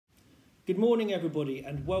Good morning everybody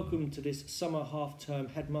and welcome to this summer half-term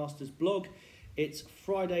headmasters blog. It's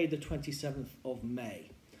Friday the 27th of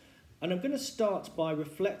May and I'm going to start by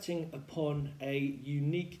reflecting upon a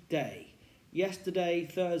unique day. Yesterday,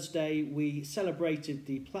 Thursday, we celebrated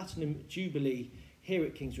the Platinum Jubilee here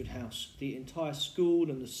at Kingswood House. The entire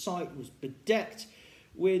school and the site was bedecked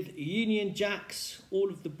with Union Jacks.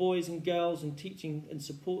 All of the boys and girls and teaching and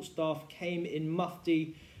support staff came in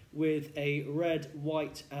mufti with a red,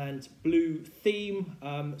 white and blue theme.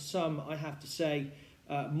 Some, I have to say,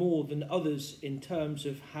 more than others in terms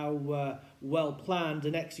of how well planned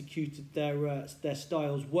and executed their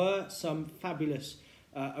styles were. Some fabulous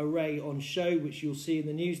array on show, which you'll see in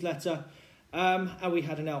the newsletter. And we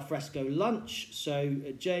had an alfresco lunch. So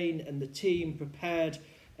Jane and the team prepared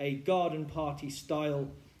a garden party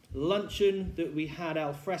style luncheon that we had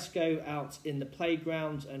al fresco out in the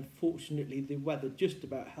playground, and fortunately the weather just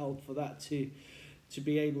about held for that to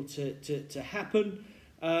be able to happen.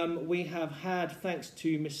 We have had, thanks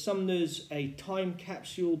to Miss Sumner's, a time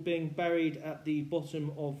capsule being buried at the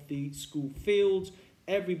bottom of the school field.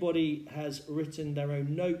 Everybody has written their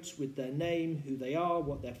own notes with their name, who they are,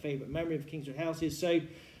 what their favourite memory of Kingswood House is. So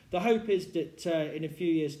the hope is that in a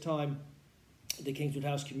few years' time the Kingswood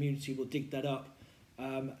House community will dig that up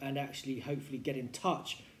and actually hopefully get in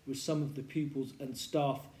touch with some of the pupils and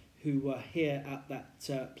staff who were here at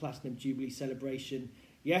that Platinum Jubilee celebration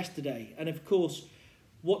yesterday. And of course,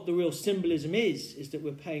 what the real symbolism is that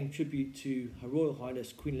we're paying tribute to Her Royal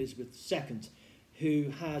Highness Queen Elizabeth II, who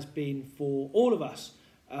has been for all of us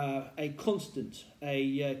a constant,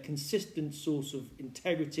 a consistent source of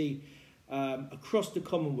integrity across the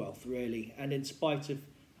Commonwealth, really. And in spite of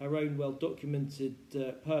her own well-documented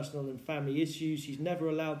personal and family issues, she's never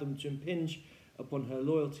allowed them to impinge upon her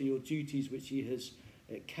loyalty or duties, which she has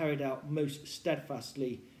carried out most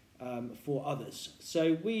steadfastly for others.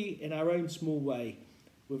 So we, in our own small way,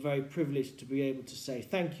 were very privileged to be able to say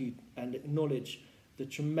thank you and acknowledge the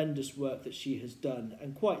tremendous work that she has done.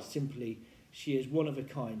 And quite simply, she is one of a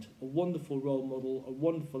kind, a wonderful role model, a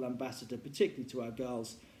wonderful ambassador, particularly to our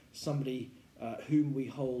girls, somebody whom we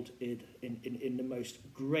hold in the most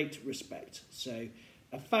great respect. So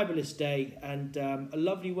a fabulous day and a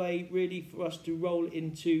lovely way really for us to roll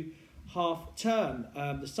into half term.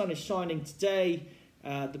 The sun is shining today,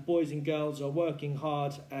 the boys and girls are working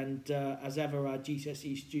hard, and as ever our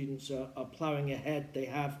GCSE students are ploughing ahead. They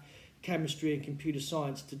have chemistry and computer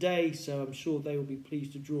science today, so I'm sure they will be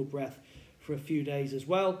pleased to draw breath for a few days as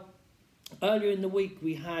well. Earlier in the week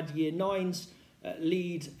we had Year 9s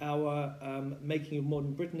lead our Making of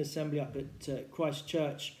Modern Britain Assembly up at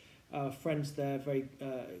Christchurch. Our friends there very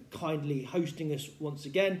kindly hosting us once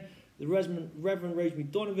again. The Reverend Rosemary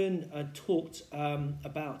Donovan talked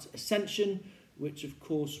about Ascension, which of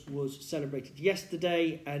course was celebrated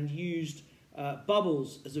yesterday, and used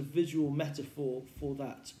bubbles as a visual metaphor for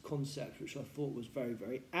that concept, which I thought was very,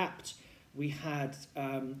 very apt. We had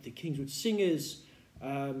the Kingswood Singers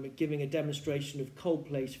giving a demonstration of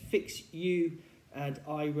Coldplay's Fix You, and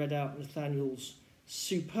I read out Nathaniel's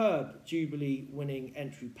superb Jubilee-winning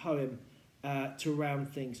entry poem to round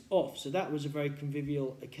things off. So that was a very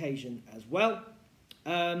convivial occasion as well.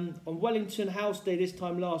 On Wellington House Day this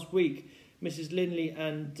time last week, Mrs. Linley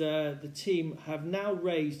and the team have now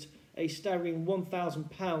raised a staggering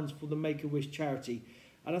 £1,000 for the Make-A-Wish charity.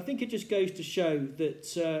 And I think it just goes to show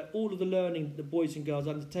that all of the learning that the boys and girls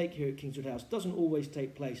undertake here at Kingswood House doesn't always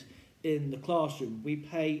take place in the classroom. We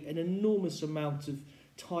pay an enormous amount of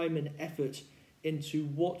time and effort into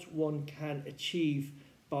what one can achieve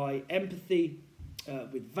by empathy,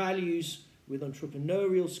 with values, with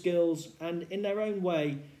entrepreneurial skills, and in their own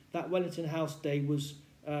way, that Wellington House Day was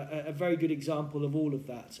a very good example of all of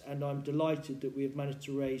that. And I'm delighted that we have managed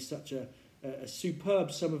to raise such a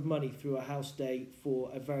superb sum of money through a house day for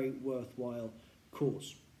a very worthwhile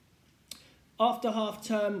cause. After half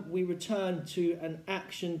term, we return to an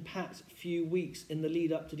action-packed few weeks in the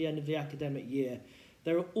lead up to the end of the academic year.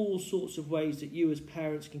 There are all sorts of ways that you as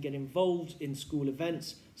parents can get involved in school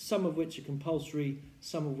events, some of which are compulsory,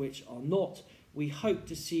 some of which are not. We hope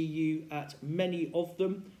to see you at many of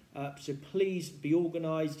them, so please be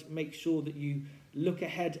organised, make sure that you look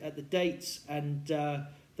ahead at the dates, and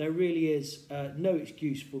there really is no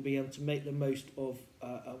excuse for being able to make the most of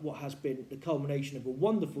what has been the culmination of a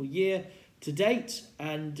wonderful year to date,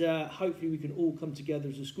 and hopefully we can all come together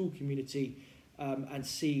as a school community and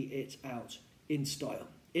see it out in style.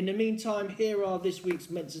 In the meantime, here are this week's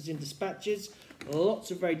Menses in Dispatches. Lots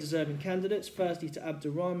of very deserving candidates. Firstly to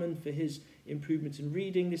Abdurrahman for his improvement in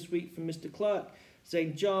reading this week from Mr. Clerk.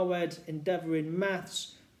 Zain Jawed, endeavour in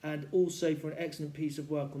maths, and also for an excellent piece of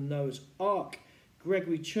work on Noah's Ark.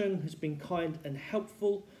 Gregory Chung has been kind and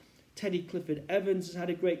helpful. Teddy Clifford Evans has had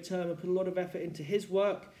a great term and put a lot of effort into his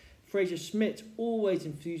work. Fraser Schmidt, always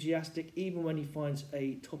enthusiastic, even when he finds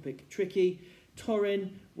a topic tricky.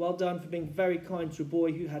 Torin, well done for being very kind to a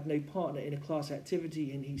boy who had no partner in a class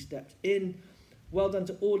activity and he stepped in. Well done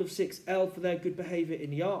to all of 6L for their good behaviour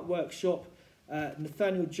in the art workshop.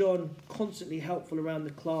 Nathaniel John, constantly helpful around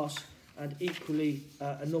the class, and equally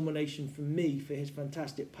a nomination from me for his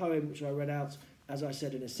fantastic poem, which I read out, as I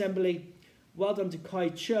said, in assembly. Well done to Kai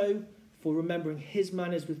Cho for remembering his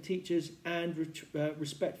manners with teachers and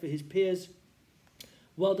respect for his peers.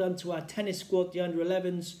 Well done to our tennis squad, the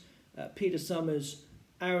under-11s, Peter Summers,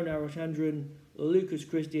 Aaron Arachandran, Lucas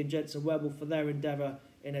Christie and Jensen Webble for their endeavour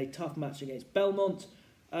in a tough match against Belmont.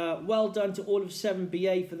 Well done to all of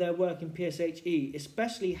 7BA for their work in PSHE,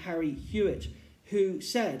 especially Harry Hewitt, who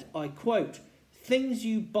said, I quote, "Things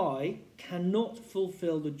you buy cannot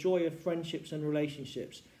fulfil the joy of friendships and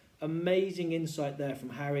relationships." Amazing insight there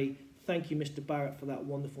from Harry. Thank you, Mr. Barrett, for that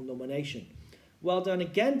wonderful nomination. Well done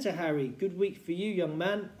again to Harry. Good week for you, young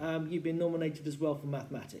man. You've been nominated as well for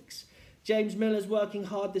mathematics. James Miller's working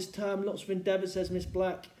hard this term. Lots of endeavour, says Miss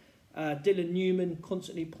Black. Dylan Newman,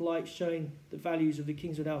 constantly polite, showing the values of the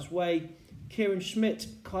Kingswood House way. Kieran Schmidt,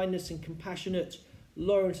 kindness and compassionate.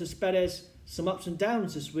 Lauren Cespedes, some ups and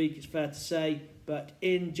downs this week, it's fair to say, but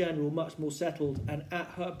in general, much more settled, and at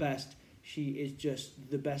her best, she is just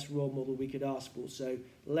the best role model we could ask for. So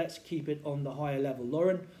let's keep it on the higher level.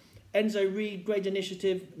 Lauren. Enzo Reed, great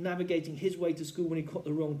initiative, navigating his way to school when he got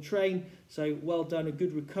the wrong train. So well done, a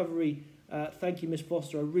good recovery. Thank you, Miss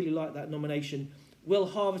Foster. I really like that nomination. Will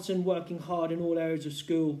Harverton, working hard in all areas of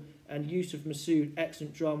school. And Yusuf Masood,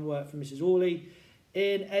 excellent drum work from Mrs. Orley.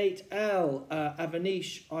 In 8L,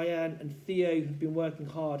 Avanish, Ayan and Theo have been working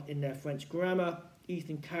hard in their French grammar.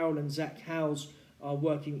 Ethan Carroll and Zach Howes are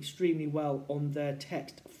working extremely well on their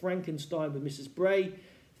text Frankenstein with Mrs. Bray.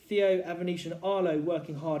 Theo, Avanish and Arlo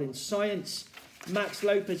working hard in science. Max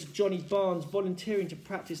Lopez, Johnny Barnes volunteering to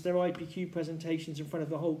practice their IPQ presentations in front of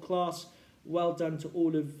the whole class. Well done to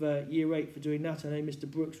all of Year 8 for doing that. I know Mr.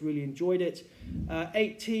 Brooks really enjoyed it.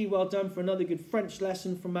 8T, well done for another good French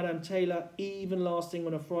lesson from Madame Taylor, even lasting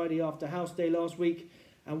on a Friday after House Day last week.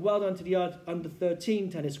 And well done to the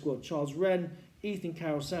under-13 tennis squad, Charles Wren, Ethan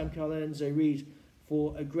Carroll, Sam Carroll and Enzo Reed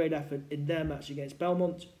for a great effort in their match against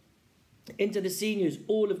Belmont. Into the seniors,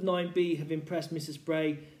 all of 9B have impressed Mrs.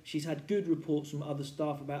 Bray. She's had good reports from other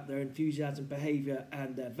staff about their enthusiasm, behaviour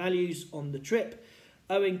and their values on the trip.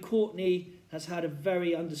 Owen Courtney has had a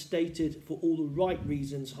very understated, for all the right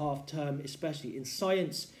reasons, half-term, especially in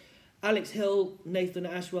science. Alex Hill, Nathan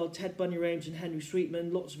Ashwell, Ted Bunny-Rames and Henry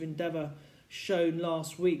Sweetman, lots of endeavour shown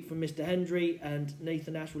last week from Mr. Hendry, and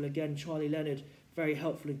Nathan Ashwell again, Charlie Leonard, very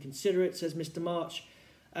helpful and considerate, says Mr. March.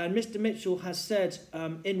 And Mr. Mitchell has said,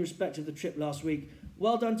 in respect of the trip last week,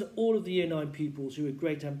 well done to all of the Year 9 pupils who were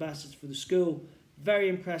great ambassadors for the school. Very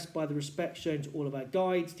impressed by the respect shown to all of our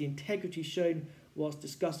guides, the integrity shown whilst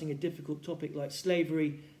discussing a difficult topic like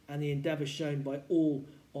slavery, and the endeavour shown by all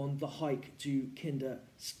on the hike to Kinder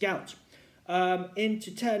Scout.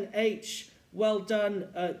 Into 10H, well done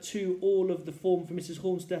to all of the form for Mrs.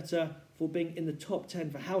 Hornstetter for being in the top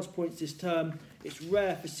 10 for house points this term. It's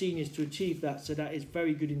rare for seniors to achieve that, so that is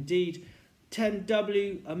very good indeed.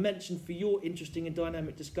 10W, a mention for your interesting and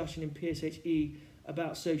dynamic discussion in PSHE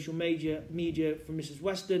about social media from Mrs.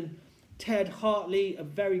 Weston. Ted Hartley, a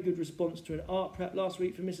very good response to an art prep last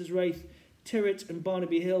week from Mrs. Wraith. Tirrett and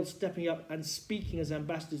Barnaby Hill stepping up and speaking as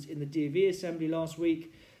ambassadors in the D.V. Assembly last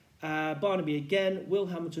week. Barnaby again. Will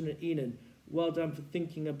Hamilton and Enon, well done for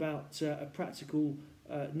thinking about a practical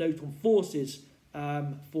note on forces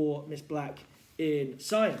for Miss Black in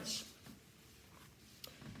science.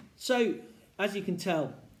 So, as you can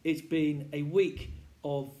tell, it's been a week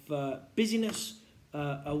of busyness,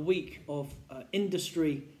 a week of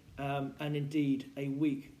industry, and indeed a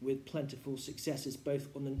week with plentiful successes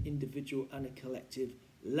both on an individual and a collective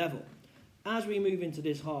level. As we move into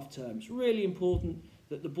this half term, it's really important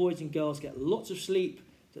that the boys and girls get lots of sleep,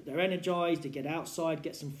 that they're energised, they get outside,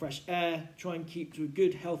 get some fresh air, try and keep to a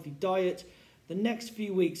good healthy diet. The next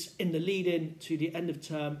few weeks in the lead-in to the end of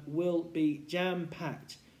term will be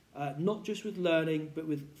jam-packed, not just with learning, but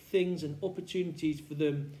with things and opportunities for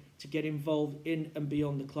them to get involved in and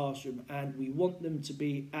beyond the classroom, and we want them to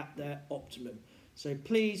be at their optimum. So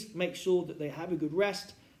please make sure that they have a good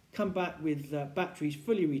rest, come back with batteries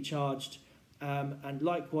fully recharged, and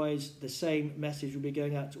likewise the same message will be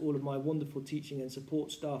going out to all of my wonderful teaching and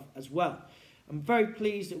support staff as well. I'm very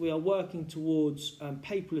pleased that we are working towards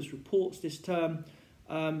paperless reports this term.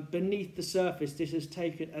 Beneath the surface, this has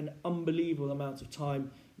taken an unbelievable amount of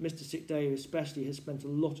time, Mr. Sickday especially has spent a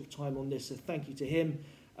lot of time on this, so thank you to him.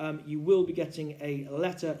 You will be getting a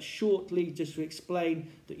letter shortly just to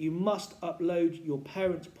explain that you must upload your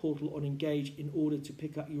parent portal on Engage in order to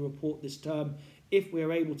pick up your report this term. If we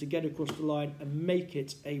are able to get across the line and make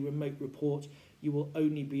it a remote report, you will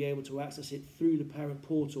only be able to access it through the parent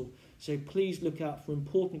portal. So please look out for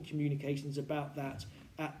important communications about that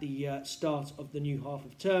at the start of the new half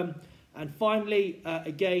of term. And finally,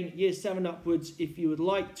 again, Year 7 upwards, if you would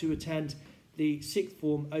like to attend the sixth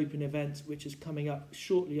form open event, which is coming up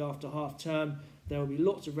shortly after half term, there will be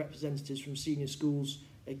lots of representatives from senior schools.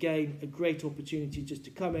 Again, a great opportunity just to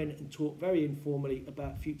come in and talk very informally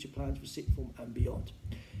about future plans for sixth form and beyond.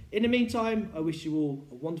 In the meantime, I wish you all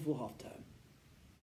a wonderful half term.